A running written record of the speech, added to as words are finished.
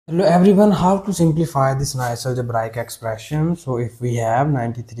Hello everyone, how to simplify this nice algebraic expression. So if we have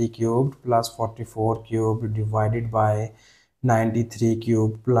 93 cubed plus 44 cubed divided by 93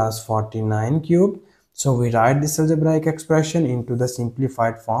 cubed plus 49 cubed, so we write this algebraic expression into the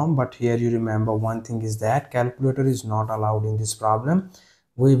simplified form. But here you remember one thing is that calculator is not allowed in this problem.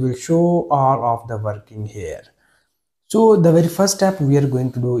 We will show all of the working here. So the very first step we are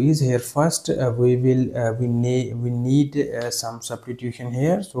going to do is here first we need some substitution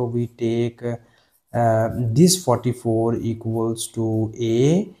here. So we take this 44 equals to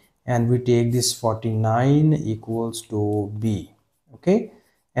A, and we take this 49 equals to B. Okay,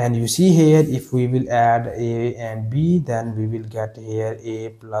 and you see here if we will add A and B, then we will get here A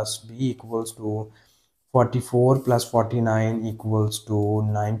plus B equals to 44 plus 49 equals to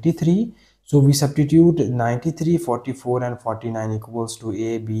 93. So we substitute 93, 44 and 49 equals to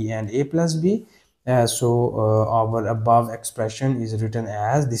A, B and A plus B. Our above expression is written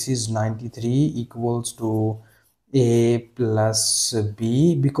as this is 93 equals to A plus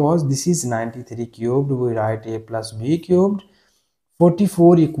B. Because this is 93 cubed, we write A plus B cubed.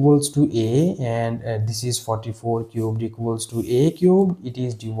 44 equals to A, and this is 44 cubed equals to A cubed. It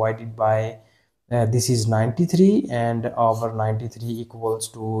is divided by this is 93, and our 93 equals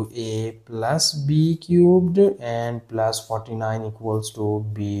to A plus B cubed, and plus 49 equals to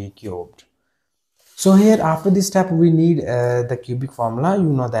B cubed. So here after this step we need the cubic formula.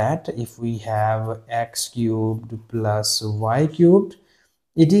 You know that if we have x cubed plus y cubed,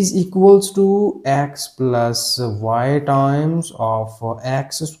 it is equals to x plus y times of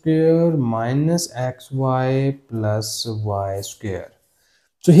x square minus xy plus y square.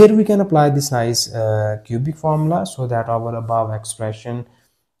 So here we can apply this nice cubic formula, so that our above expression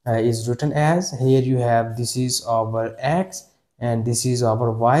is written as, here you have this is our x and this is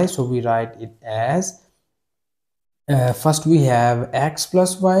our y. So we write it as first we have x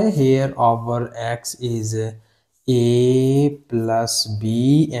plus y. Here our x is a plus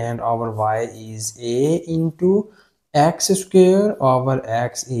b, and our y is a into x square. Our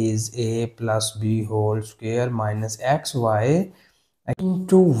x is a plus b whole square minus xy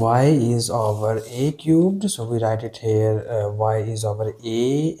into y is our a cubed. So we write it here y is our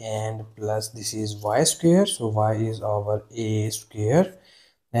a, and plus this is y square. So y is our a square,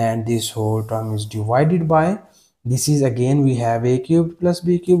 and this whole term is divided by this is again we have a cubed plus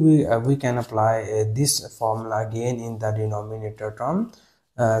b cubed. We can apply this formula again in the denominator term.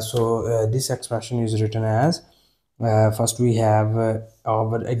 This expression is written as first we have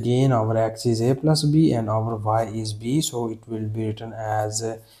our x is a plus b and our y is b. So it will be written as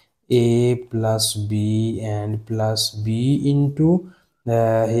a plus b and plus b into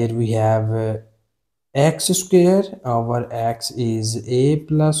here we have x square. Our x is a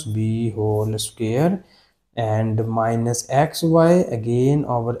plus b whole square, and minus xy. Again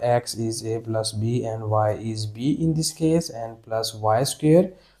our x is a plus b and y is b in this case, and plus y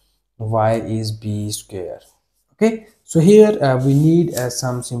square. Y is b square. Okay, so here we need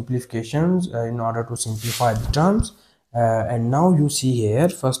some simplifications in order to simplify the terms, and now you see here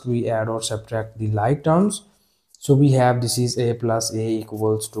first we add or subtract the like terms. So we have this is a plus a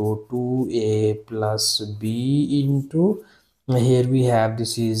equals to 2a plus b into here we have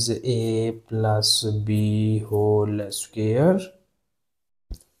this is a plus b whole square,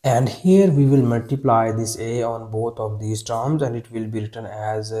 and here we will multiply this a on both of these terms, and it will be written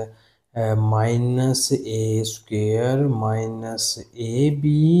as minus a square minus ab,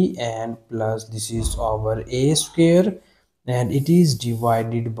 and plus this is our a square, and it is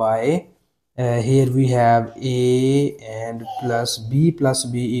divided by here we have a and plus b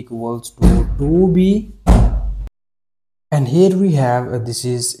equals to 2b, and here we have this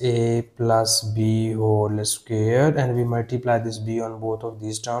is a plus b whole square, and we multiply this b on both of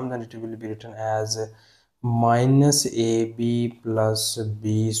these terms, and it will be written as minus ab plus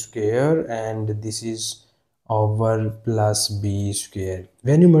b square, and this is our plus b square.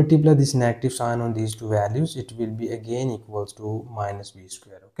 When you multiply this negative sign on these two values, it will be again equals to minus b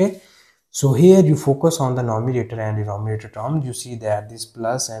square. Okay, so here you focus on the numerator and denominator term. You see that this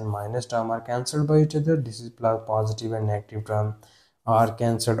plus and minus term are cancelled by each other. This is plus positive and negative term are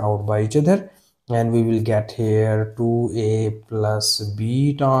cancelled out by each other, and we will get here 2a plus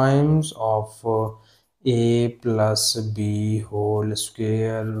b times of a plus b whole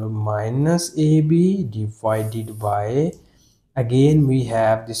square minus ab divided by, again we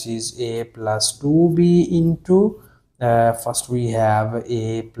have this is a plus 2b into first we have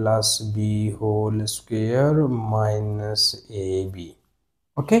a plus b whole square minus ab.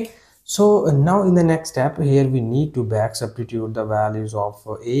 Okay, so now in the next step here we need to back substitute the values of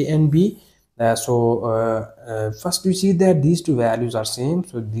a and b. First we see that these two values are same,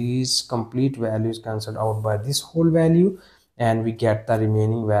 so these complete values cancelled out by this whole value, and we get the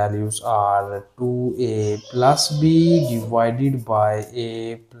remaining values are 2a plus b divided by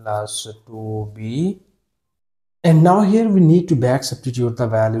a plus 2b. And now here we need to back substitute the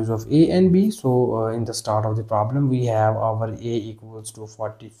values of a and b. So in the start of the problem we have our a equals to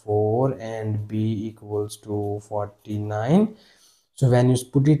 44 and b equals to 49. So when you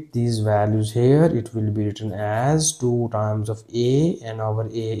put it these values here, it will be written as 2 times of a, and our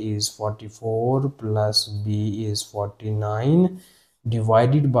a is 44 plus b is 49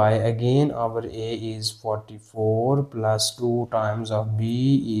 divided by, again our a is 44 plus 2 times of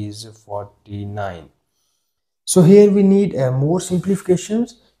b is 49. So here we need more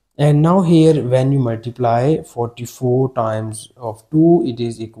simplifications, and now here when you multiply 44 times of 2, it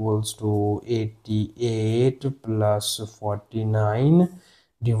is equals to 88 plus 49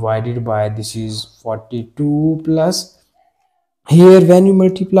 divided by, this is 42 plus, here when you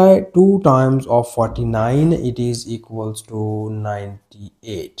multiply 2 times of 49, it is equals to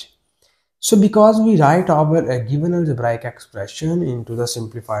 98. So because we write our given algebraic expression into the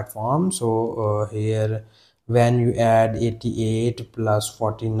simplified form, so here when you add 88 plus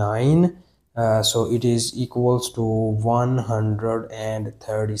 49, so it is equals to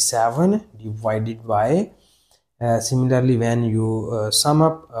 137 divided by, similarly when you sum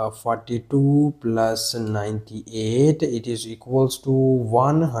up 42 plus 98, it is equals to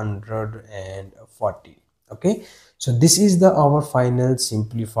 140. Okay, so this is the our final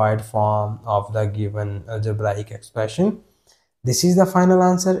simplified form of the given algebraic expression. This is the final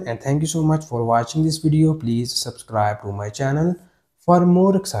answer, and thank you so much for watching this video. Please subscribe to my channel for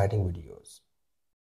more exciting videos.